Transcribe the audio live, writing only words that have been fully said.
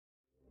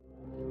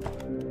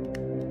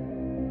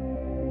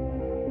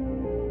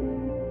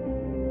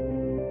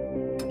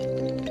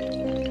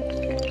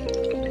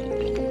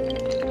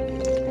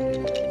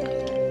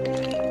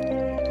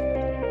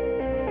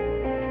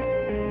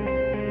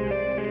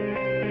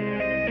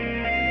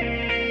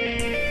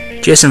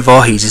Jason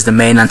Voorhees is the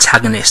main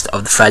antagonist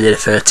of the Friday the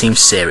 13th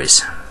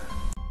series.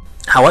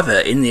 However,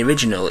 in the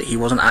original, he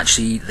wasn't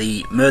actually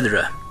the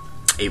murderer.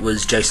 It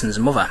was Jason's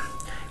mother.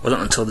 It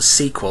wasn't until the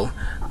sequel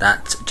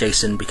that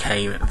Jason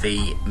became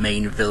the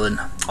main villain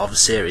of the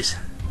series.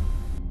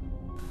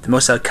 The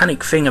most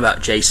iconic thing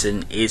about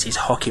Jason is his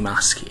hockey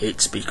mask.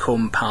 It's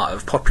become part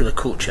of popular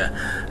culture.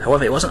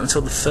 However, it wasn't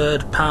until the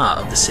third part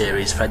of the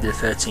series, Friday the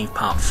 13th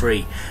Part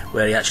 3,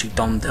 where he actually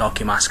donned the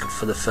hockey mask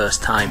for the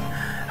first time.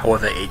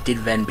 However, it did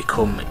then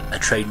become a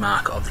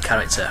trademark of the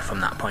character from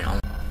that point on.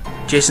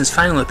 Jason's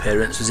final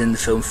appearance was in the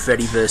film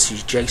Freddy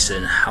vs.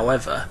 Jason.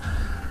 However,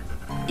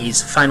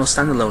 his final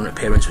standalone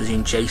appearance was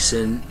in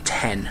Jason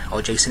 10,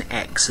 or Jason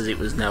X as it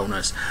was known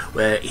as,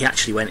 where he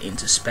actually went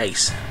into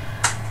space.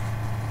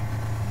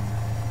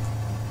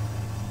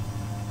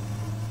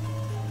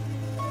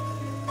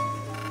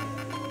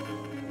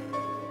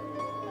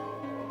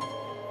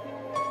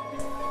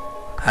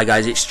 Hi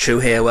guys, it's True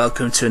here,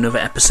 welcome to another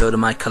episode of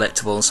my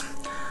Collectibles.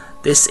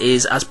 This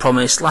is, as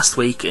promised last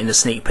week in the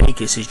sneak peek,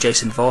 this is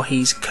Jason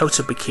Voorhees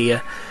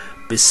Kotobukiya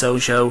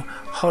Bishoujo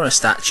horror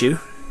statue,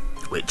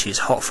 which is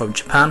hot from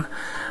Japan.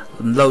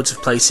 Loads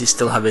of places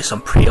still have this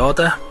on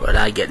pre-order, but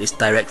I get this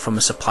direct from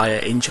a supplier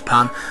in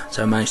Japan,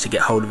 so I managed to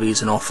get hold of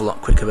these an awful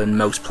lot quicker than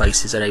most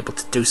places are able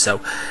to do so.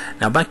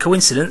 Now, by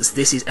coincidence,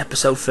 this is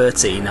episode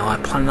 13. Now, I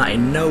planned that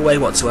in no way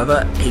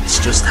whatsoever.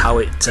 It's just how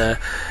it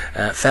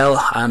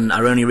fell, and I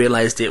only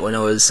realised it when I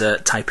was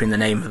typing the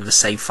name of the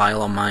save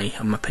file on my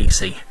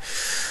PC.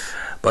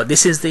 But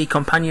this is the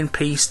companion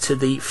piece to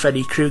the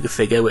Freddy Krueger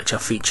figure, which I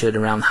featured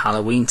around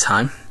Halloween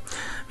time.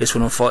 This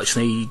one,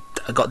 unfortunately,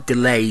 got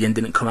delayed and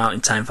didn't come out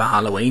in time for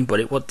Halloween, but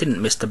it didn't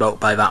miss the boat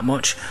by that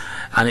much,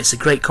 and it's a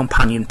great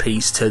companion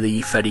piece to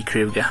the Freddy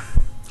Krueger.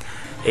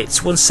 It's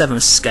 1/7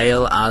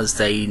 scale, as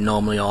they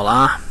normally all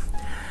are,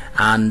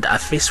 and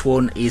this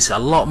one is a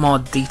lot more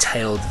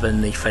detailed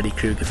than the Freddy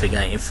Krueger figure.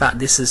 In fact,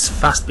 this has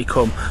fast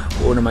become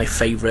one of my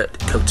favourite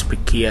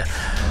Kotobukiya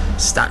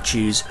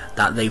statues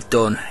that they've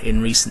done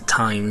in recent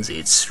times.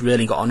 It's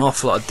really got an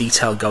awful lot of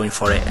detail going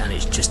for it, and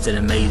it's just an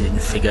amazing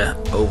figure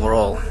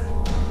overall.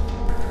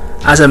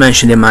 As I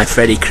mentioned in my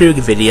Freddy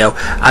Krueger video,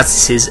 as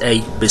this is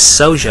a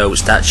Bishoujo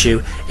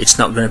statue, it's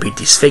not going to be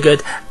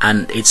disfigured,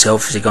 and it's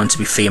obviously going to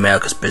be female,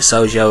 because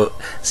Bishoujo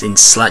in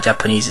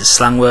Japanese is a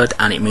slang word,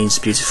 and it means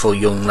beautiful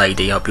young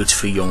lady or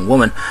beautiful young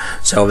woman.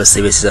 So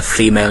obviously this is a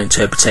female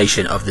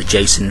interpretation of the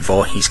Jason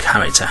Voorhees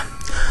character.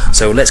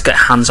 So let's get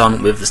hands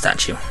on with the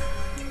statue.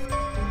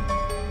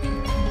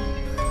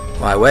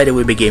 Right, where do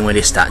we begin with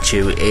this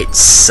statue?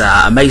 It's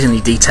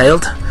amazingly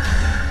detailed.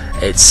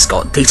 It's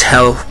got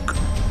detail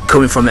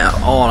coming from it at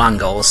all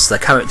angles. The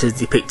character is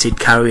depicted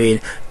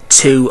carrying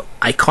two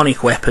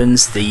iconic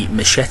weapons, the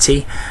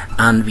machete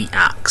and the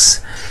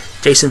axe.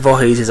 Jason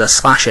Voorhees is a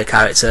slasher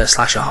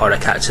horror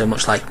character,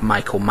 much like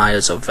Michael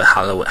Myers of the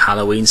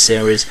Halloween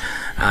series,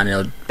 and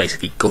he'll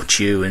basically gut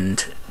you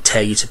and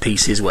tear you to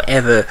pieces,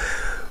 whatever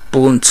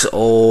blunt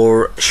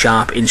or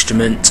sharp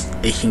instrument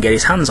he can get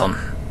his hands on.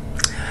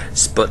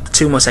 But the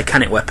two most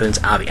iconic weapons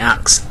are the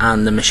axe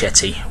and the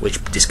machete, which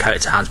this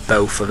character has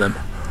both of them.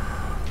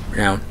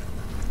 Now,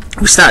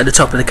 we start at the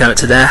top of the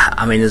character there.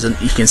 I mean,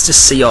 you can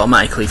just see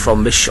automatically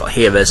from this shot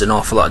here, there's an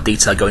awful lot of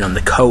detail going on.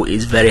 The coat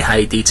is very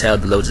highly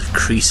detailed, loads of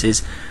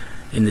creases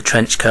in the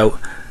trench coat.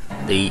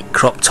 The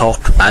crop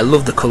top, I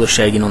love the colour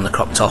shading on the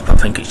crop top. I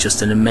think it's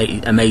just an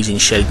amazing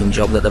shading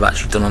job that they've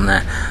actually done on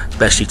there,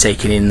 especially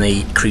taking in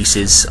the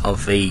creases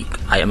of the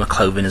item of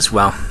clothing as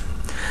well.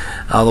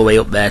 All the way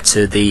up there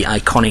to the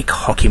iconic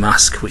hockey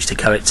mask, which the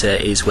character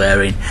is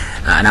wearing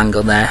at an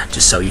angle there,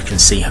 just so you can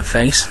see her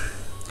face.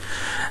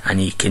 And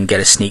you can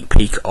get a sneak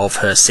peek of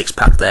her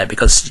six-pack there,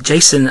 because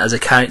Jason as a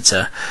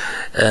character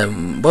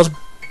was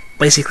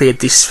basically a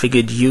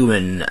disfigured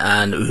human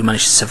and who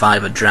managed to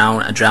survive a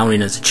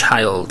drowning as a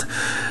child.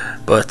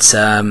 But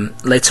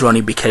later on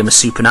he became a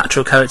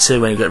supernatural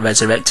character when he got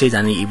resurrected,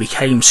 and he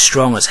became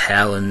strong as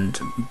hell and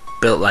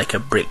built like a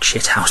brick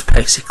shithouse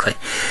basically.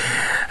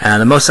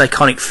 The most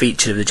iconic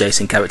feature of the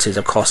Jason character is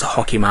of course a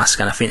hockey mask,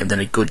 and I think they've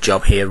done a good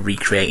job here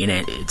recreating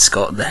it. It's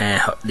got the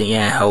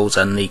air holes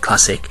and the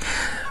classic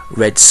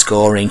red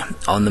scoring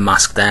on the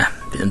mask there.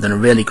 They've done a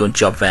really good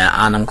job there,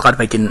 and I'm glad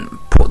they didn't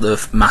put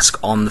the mask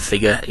on the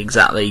figure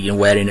exactly, you know,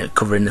 wearing it,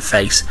 covering the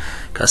face,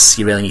 because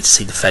you really need to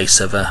see the face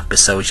of a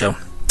Bishoujo.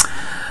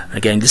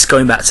 Again, just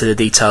going back to the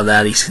detail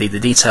there, you see the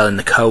detail in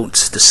the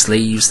coat, the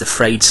sleeves, the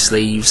frayed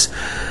sleeves,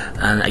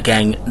 and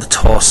again the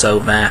torso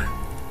there.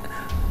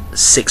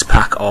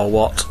 Six-pack or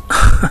what?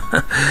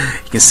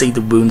 You can see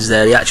the wounds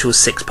there. The actual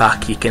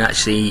six-pack, you can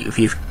actually,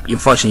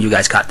 unfortunately you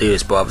guys can't do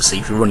this, but obviously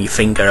if you run your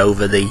finger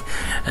over the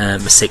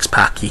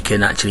six-pack, you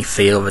can actually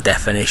feel the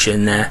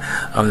definition there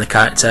on the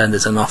character, and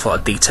there's an awful lot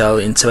of detail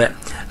into it.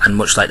 And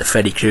much like the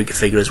Freddy Krueger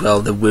figure as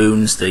well, the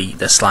wounds,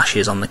 the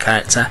slashes on the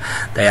character,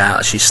 they are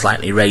actually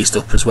slightly raised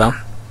up as well,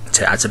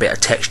 to add a bit of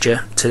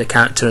texture to the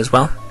character as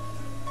well.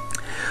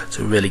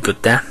 So really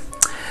good there.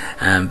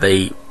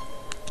 The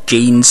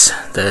jeans,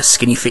 the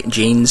skinny fit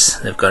jeans.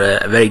 They've got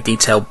a very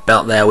detailed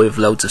belt there with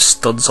loads of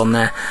studs on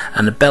there,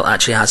 and the belt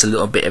actually has a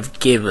little bit of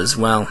give as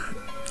well.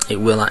 It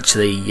will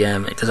actually,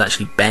 it does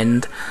actually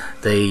bend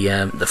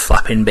the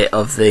flapping bit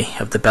of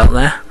the belt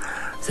there.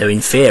 So in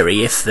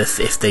theory, if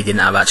they didn't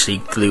have actually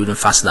glued and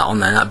fastened that on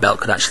there, that belt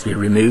could actually be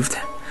removed.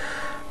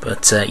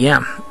 But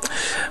yeah,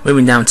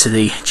 moving down to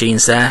the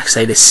jeans there,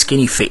 say the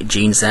skinny fit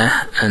jeans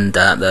there, and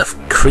the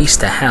crease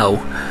to hell.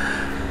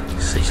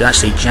 So it's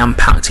actually jam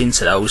packed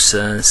into those.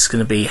 It's going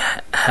to be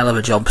a hell of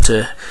a job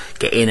to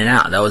get in and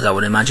out of those, I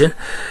would imagine.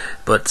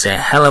 But a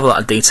hell of a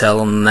lot of detail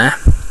on there.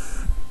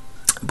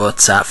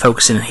 But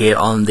focusing here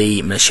on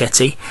the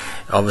machete,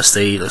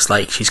 obviously looks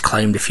like she's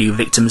claimed a few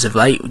victims of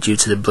late due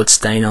to the blood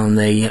stain on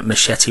the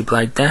machete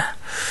blade there.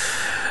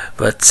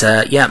 But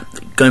yeah,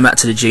 going back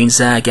to the jeans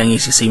there, again,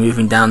 as you see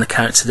moving down the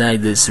character there,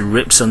 there's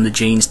rips on the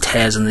jeans,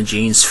 tears on the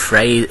jeans,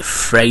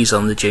 frays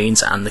on the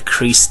jeans, and the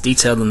crease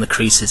detail on the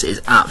creases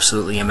is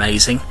absolutely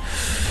amazing.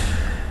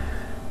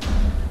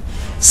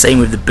 Same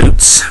with the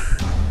boots.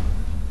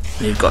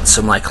 You've got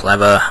some like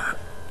leather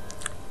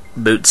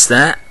boots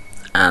there,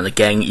 and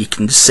again you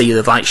can see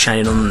the light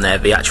shining on them there,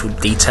 the actual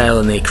detail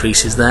and the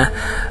creases there.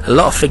 A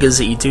lot of figures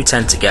that you do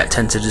tend to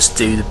just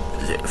do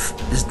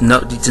there's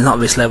not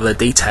this level of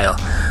detail.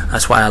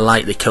 That's why I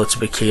like the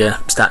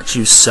Kotobukiya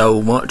statues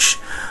so much.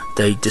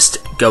 They just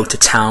go to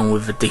town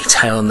with the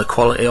detail and the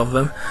quality of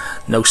them.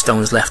 No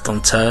stones left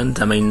unturned.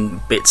 I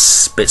mean,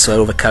 bits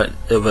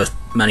other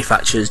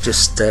manufacturers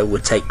just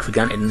would take for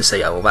granted and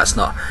say, oh well, that's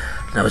not,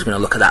 I was going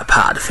to look at that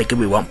part of the figure,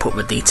 we won't put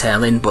the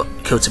detail in. But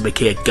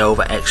Kotobukiya go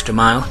that extra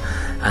mile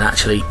and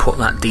actually put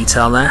that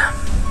detail there.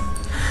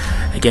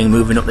 Again,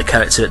 moving up the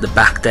character at the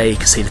back there, you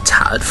can see the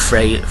tattered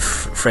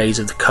frays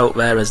of the coat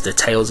there as the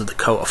tails of the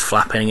coat are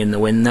flapping in the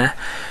wind there.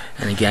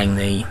 And again,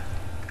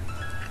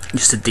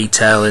 just the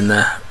detail in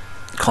the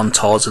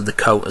contours of the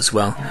coat as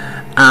well.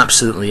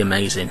 Absolutely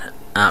amazing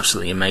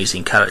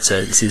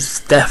character. This is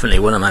definitely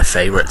one of my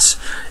favourites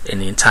in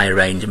the entire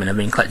range. I mean, I've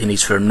been collecting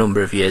these for a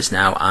number of years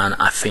now, and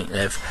I think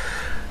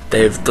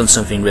they've done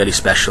something really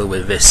special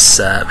with this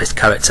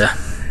character.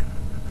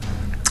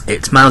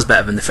 It's miles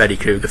better than the Freddy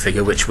Krueger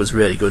figure, which was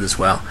really good as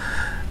well,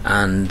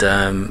 and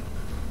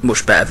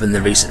much better than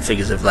the recent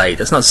figures of late.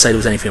 That's not to say there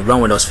was anything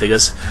wrong with those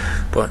figures,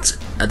 but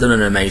I've done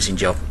an amazing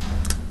job.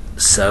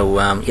 So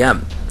yeah,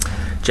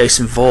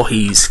 Jason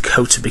Voorhees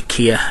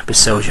Kotobukiya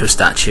Bishoujo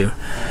statue.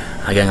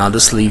 Again, I'll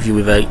just leave you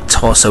with a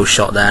torso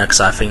shot there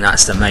because I think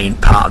that's the main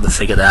part of the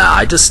figure there.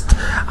 I just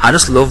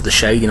love the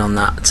shading on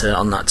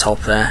that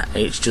top there.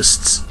 It's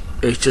just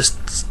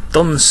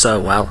done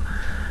so well,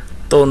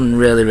 done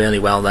really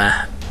well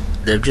there.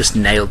 They've just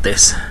nailed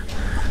this.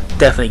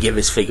 Definitely give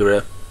this figure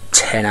a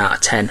 10 out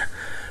of 10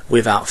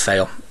 without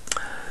fail.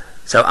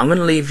 So I'm going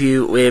to leave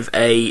you with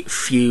a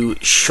few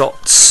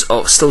shots,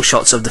 or still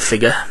shots of the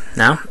figure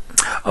now.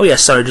 Oh yeah,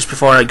 sorry, just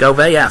before I go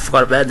there, yeah, I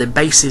forgot about the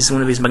bases,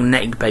 one of his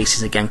magnetic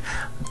bases again.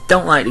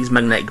 Don't like these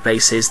magnetic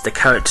bases, the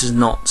character's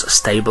not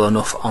stable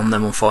enough on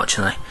them,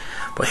 unfortunately.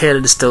 But here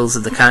are the stills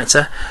of the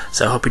character,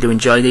 so I hope you do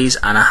enjoy these,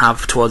 and I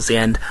have towards the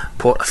end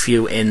put a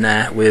few in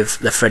there with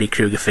the Freddy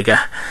Krueger figure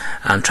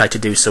and tried to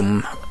do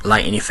some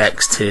lighting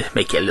effects to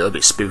make it a little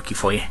bit spooky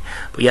for you.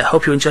 But yeah,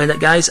 hope you enjoyed that,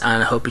 guys,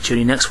 and I hope you tune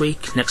in next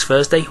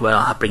Thursday, where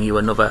I'll bring you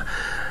another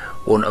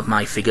one of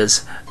my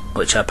figures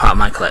which are part of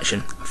my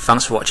collection.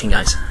 Thanks for watching,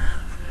 guys.